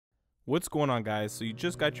What's going on, guys? So you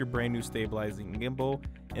just got your brand new stabilizing gimbal.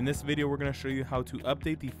 In this video we're going to show you how to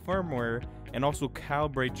update the firmware and also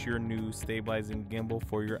calibrate your new stabilizing gimbal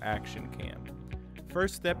for your action cam.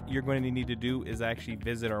 First step you're going to need to do is actually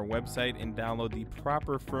visit our website and download the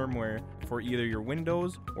proper firmware for either your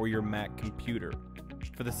Windows or your Mac computer.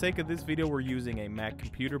 For the sake of this video, we're using a Mac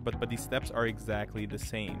computer, but the steps are exactly the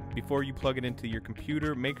same. Before you plug it into your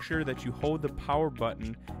computer, make sure that you hold the power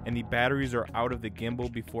button and the batteries are out of the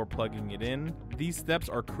gimbal before plugging it in. These steps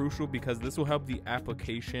are crucial because this will help the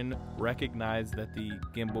application recognize that the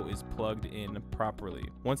gimbal is plugged in properly.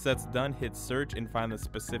 Once that's done, hit search and find the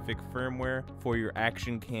specific firmware for your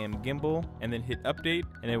action cam gimbal, and then hit update,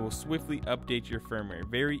 and it will swiftly update your firmware.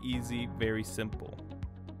 Very easy, very simple.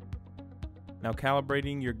 Now,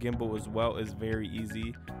 calibrating your gimbal as well is very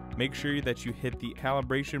easy. Make sure that you hit the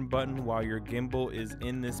calibration button while your gimbal is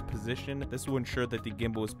in this position. This will ensure that the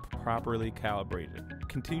gimbal is properly calibrated.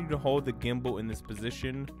 Continue to hold the gimbal in this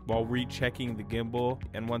position while rechecking the gimbal,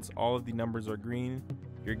 and once all of the numbers are green,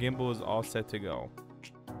 your gimbal is all set to go.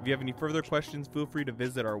 If you have any further questions, feel free to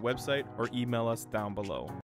visit our website or email us down below.